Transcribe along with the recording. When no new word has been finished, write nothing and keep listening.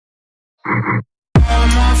All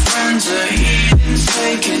my friends are heathens,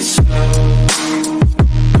 take it slow.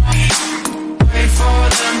 Wait for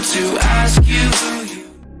them to ask you who you.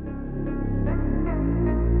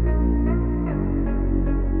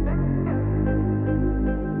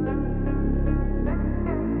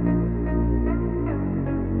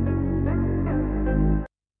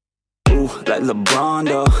 Like LeBron,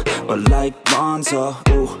 or like Bonzo.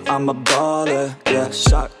 Ooh, I'm a baller, yeah,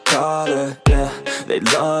 shot caller, yeah. They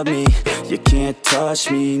love me, you can't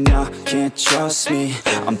touch me, nah, can't trust me.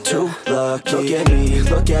 I'm too lucky. Look at me,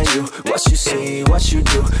 look at you, what you see, what you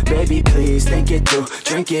do. Baby, please, think it through.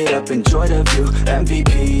 Drink it up, enjoy the view.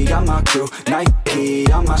 MVP, got my crew,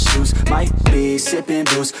 Nike on my shoes. Might be sipping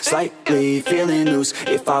booze, slightly feeling loose.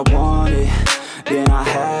 If I want it, then I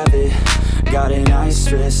have it. Got an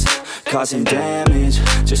ice wrist, causing damage,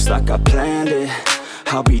 just like I planned it.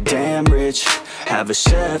 I'll be damn rich. Have a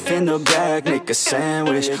chef in the back, make a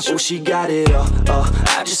sandwich. Oh, she got it all,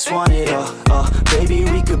 I just want it all, baby,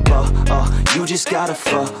 we could ball, you just gotta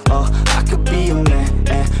fall, I could be a man,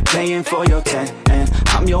 and paying for your tan, and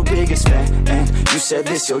I'm your biggest fan, and you said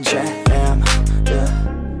this your jam, yeah.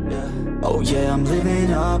 Oh yeah, I'm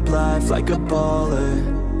living up life like a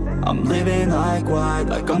baller. I'm living like white,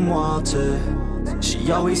 like I'm Walter.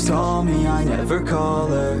 She always told me I never call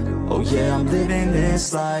her. Oh yeah, I'm living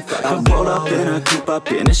this life like I roll up in a coupe,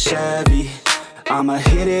 up in a Chevy. I'ma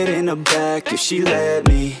hit it in the back if she let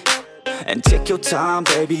me. And take your time,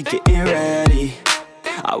 baby, getting ready.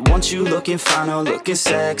 I want you looking fine or looking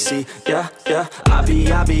sexy. Yeah, yeah. I be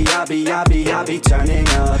turning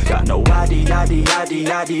up. Got no ID,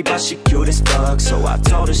 but she cute as fuck. So I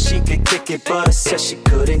told her she could kick it, but I said she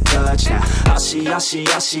couldn't touch. Now all she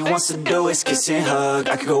wants to do is kiss and hug.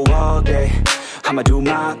 I could go all day, I'ma do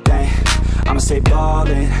my thing. I'ma stay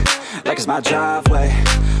ballin', like it's my driveway.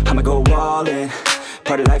 I'ma go all in,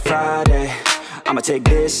 party like Friday. I'ma take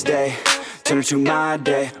this day, turn it to my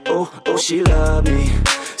day. Oh, she love me,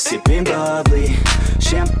 sipping bubbly,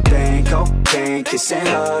 champagne, cocaine, kiss and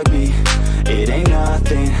hug me. It ain't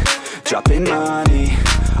nothing, dropping money.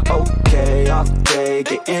 Okay, all day,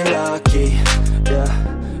 getting lucky. Yeah.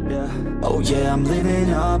 Oh yeah, I'm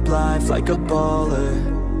living up life like a baller.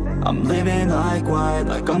 I'm living like white,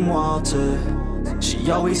 like I'm Walter.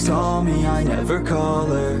 She always told me I never call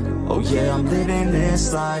her. Oh yeah, I'm living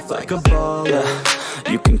this life like a baller. Yeah.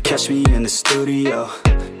 You can catch me in the studio,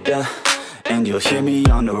 yeah, and you'll hear me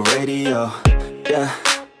on the radio, yeah.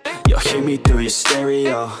 You'll hear me through your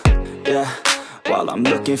stereo, yeah, while I'm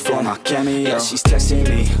looking for my cameo. Yeah, she's texting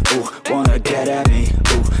me, ooh, wanna get at me,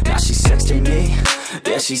 ooh. Now she's texting me,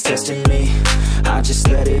 yeah, she's testing me. I just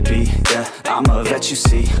let it be, yeah, I'm a vet, you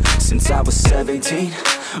see. Since I was 17,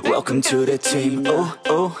 welcome to the team,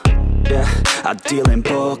 ooh, yeah. I deal in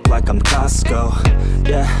bulk like I'm Costco,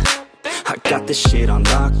 yeah. I got this shit on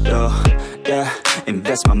lock, though, yeah.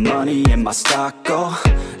 Invest my money in my stock, oh,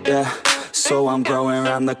 yeah. So I'm growing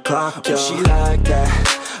around the clock, yo. She like that,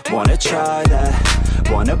 wanna try that,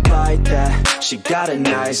 wanna bite that. She got a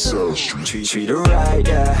nice treat her right,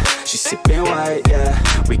 yeah. She sipping white, yeah.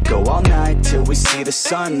 We go all night till we see the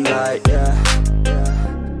sunlight, yeah.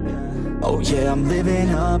 Oh yeah, I'm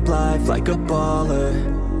living up life like a baller.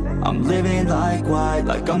 I'm living like white,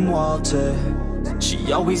 like I'm Walter.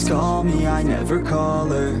 She always called me, I never call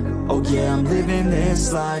her. Oh yeah, I'm living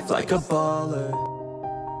this life like a baller.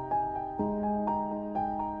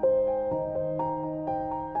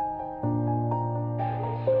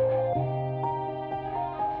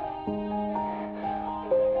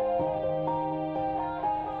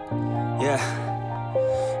 Yeah.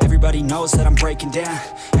 Everybody knows that I'm breaking down.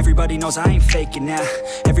 Everybody knows I ain't faking now.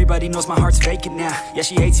 Everybody knows my heart's vacant now. Yeah,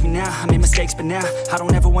 she hates me now, I made mistakes, but now I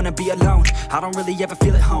don't ever wanna be alone. I don't really ever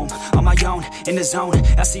feel at home. On my own, in the zone,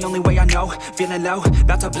 that's the only way I know. Feeling low,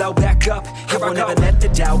 about to blow back up. Here I won't ever let the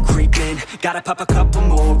doubt creep in. Gotta pop a couple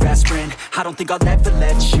more aspirin. I don't think I'll ever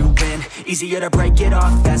let you in. Easier to break it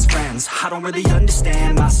off best friends. I don't really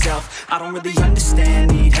understand myself. I don't really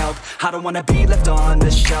understand, need help. I don't wanna be left on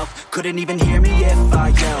the shelf. Couldn't even hear me if I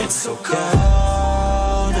yelled. It's so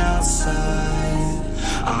cold outside,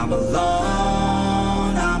 I'm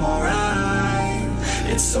alone, I'm alright.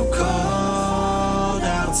 It's so cold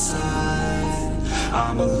outside,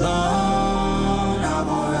 I'm alone, I'm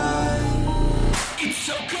alright. It's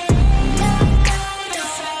so cold.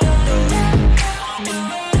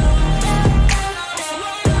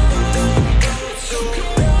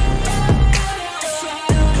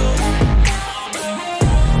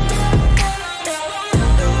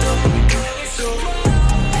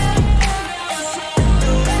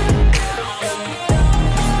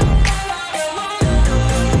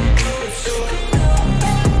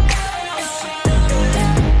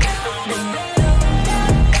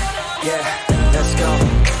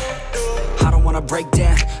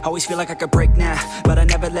 Always feel like I could break now, but I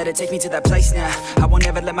never let it take me to that place now. I won't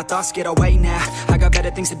ever let my thoughts get away now. I got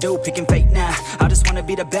better things to do, picking fate now. I just wanna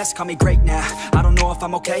be the best, call me great now. I don't know if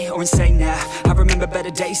I'm okay or insane now. I remember better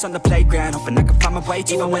days on the playground, hoping I can find my way.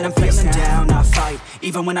 Even when I'm feeling down, I fight.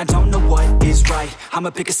 Even when I don't know what is right, I'ma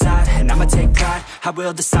pick a side and I'ma take pride. I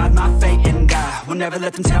will decide my fate and I will never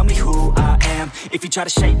let them tell me who I am. If you try to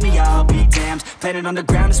shape me, I'll be damned. Planet on the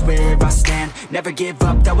ground is where I stand. Never give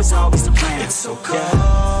up, that was always the plan. It's so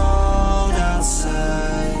cold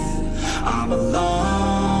outside, I'm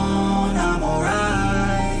alone, I'm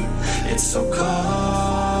alright. It's so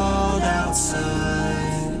cold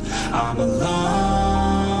outside, I'm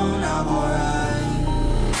alone, I'm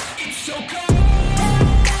alright. It's so cold.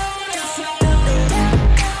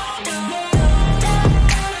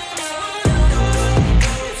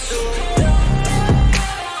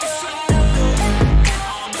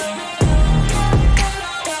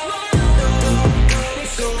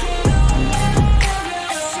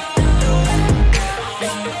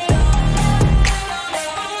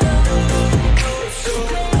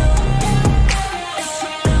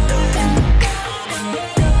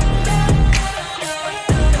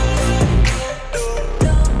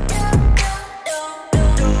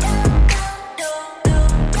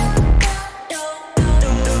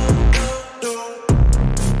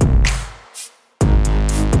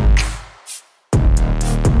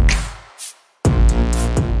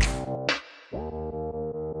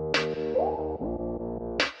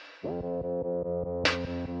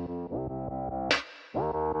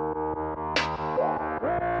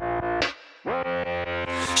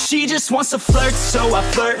 She just wants to flirt, so I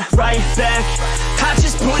flirt right back. I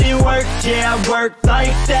just put in work, yeah, I work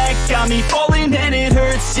like that. Got me falling and it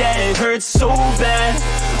hurts, yeah, it hurts so bad.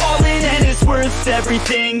 All in and it's worth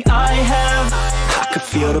everything I have. I could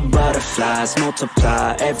feel the butterflies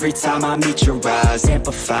multiply every time I meet your eyes.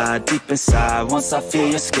 Amplified deep inside, once I feel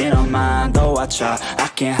your skin on mine. Though I try, I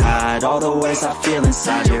can't hide all the ways I feel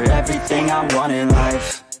inside. You're everything I want in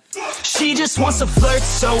life. She just wants to flirt,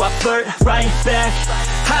 so I flirt right back.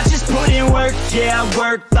 I just put in work, yeah, I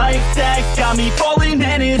work like that. Got me falling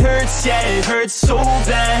and it hurts, yeah, it hurts so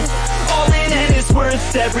bad. All in and it's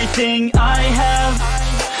worth everything I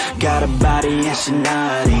have. Got a body and she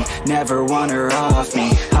naughty, never want her off me.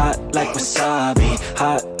 Hot like wasabi,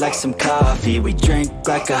 hot like some coffee. We drink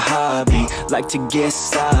like a hobby, like to get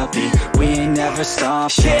sloppy. We ain't never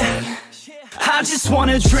stopping. Yeah. I just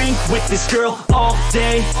wanna drink with this girl all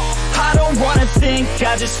day. I don't wanna think,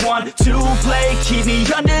 I just want to play. Keep me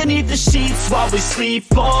underneath the sheets while we sleep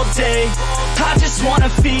all day. I just wanna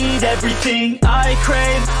feed everything I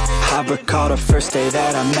crave. I recall the first day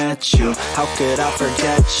that I met you. How could I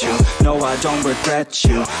forget you? No, I don't regret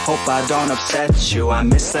you. Hope I don't upset you. I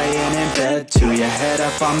miss laying in bed too. Your head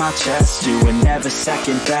up on my chest, you were never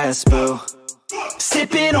second best, boo.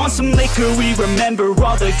 Sipping on some liquor, we remember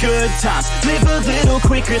all the good times. Live a little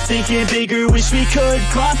quicker, thinking bigger, wish we could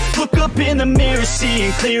climb. Look up in the mirror,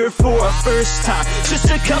 seeing clear for our first time. Just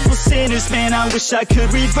a couple sinners, man, I wish I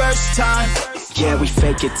could reverse time. Yeah, we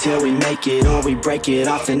fake it till we make it, or we break it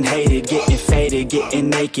off and hate it. Getting faded, getting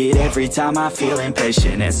naked, every time I feel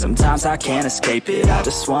impatient. And sometimes I can't escape it, I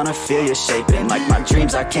just wanna feel you shaping. Like my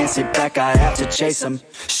dreams, I can't sit back, I have to chase them.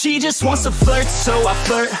 She just wants to flirt, so I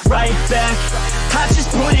flirt right back. I just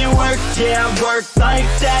put in work, yeah, I work like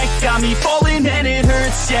that. Got me falling and it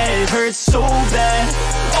hurts, yeah, it hurts so bad.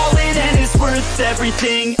 All in and it's worth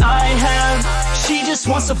everything I have. She just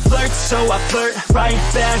wants to flirt, so I flirt right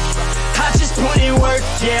back. I just put in work,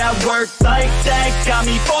 yeah, I work like that. Got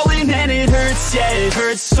me falling and it hurts, yeah, it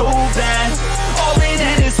hurts so bad. All in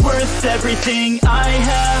and it's worth everything I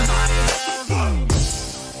have.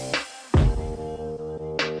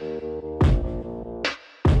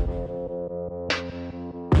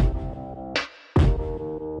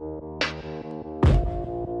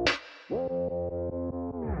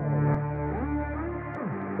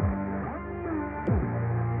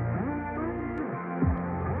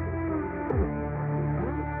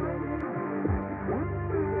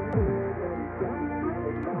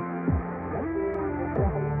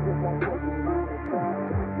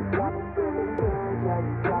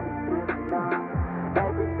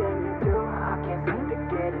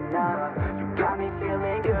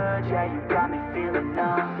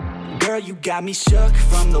 Girl, you got me shook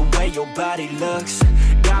from the way your body looks.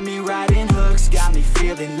 Got me riding hooks, got me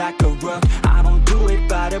feeling like a rook. I don't do it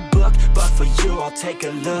by the book, but for you I'll take a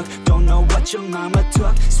look. Don't know what your mama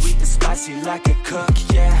took, sweet and spicy like a cook,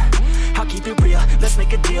 yeah. I'll keep it real, let's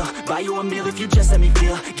make a deal. Buy you a meal if you just let me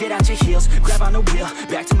feel. Get out your heels, grab on the wheel.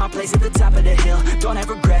 Back to my place at the top of the hill. Don't have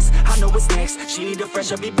regrets, I know what's next. She need a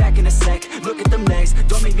fresh, I'll be back in a sec. Look at them legs,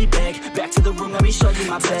 don't make me beg. Back to the room, let me show you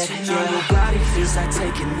my bed. Touching on your body feels like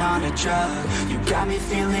taking on a drug. You got me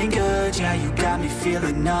feeling good, yeah, you got me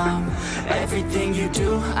feeling numb. Everything you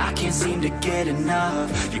do, I can't seem to get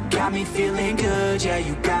enough. You got me feeling good, yeah,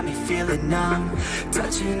 you got me feeling numb.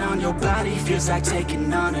 Touching on your body feels like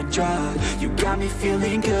taking on a drug. You got me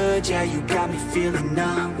feeling good, yeah, you got me feeling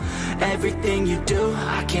numb. Everything you do,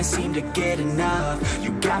 I can't seem to get enough.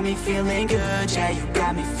 You got me feeling good, yeah, you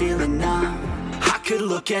got me feeling numb. I could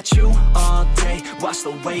look at you all day, watch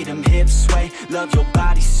the way them hips sway. Love your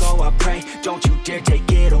body, so I pray, don't you dare take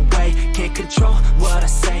it away. Can't control what I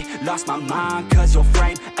say, lost my mind cause your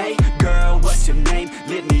frame. Hey girl, what's your name?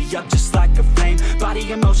 Lit me up just like a flame.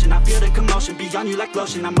 Body in motion, I feel the commotion, be on you like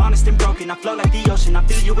lotion. I'm honest and broken, I flow like the ocean. I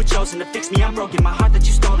feel you were chosen to fix me, I'm broken. My heart that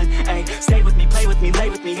you stolen, hey. Stay with me, play with me, lay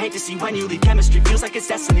with me. Hate to see when you leave, chemistry feels like it's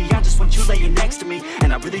destiny. I just want you laying next to me,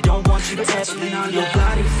 and I really don't want you to ever leave. On your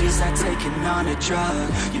body feels like taking on a drug.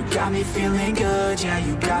 You got me feeling good, yeah,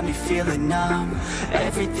 you got me feeling numb.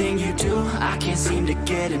 Everything you do, I can't seem to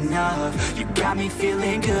get enough. You got me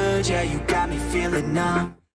feeling good, yeah, you got me feeling numb.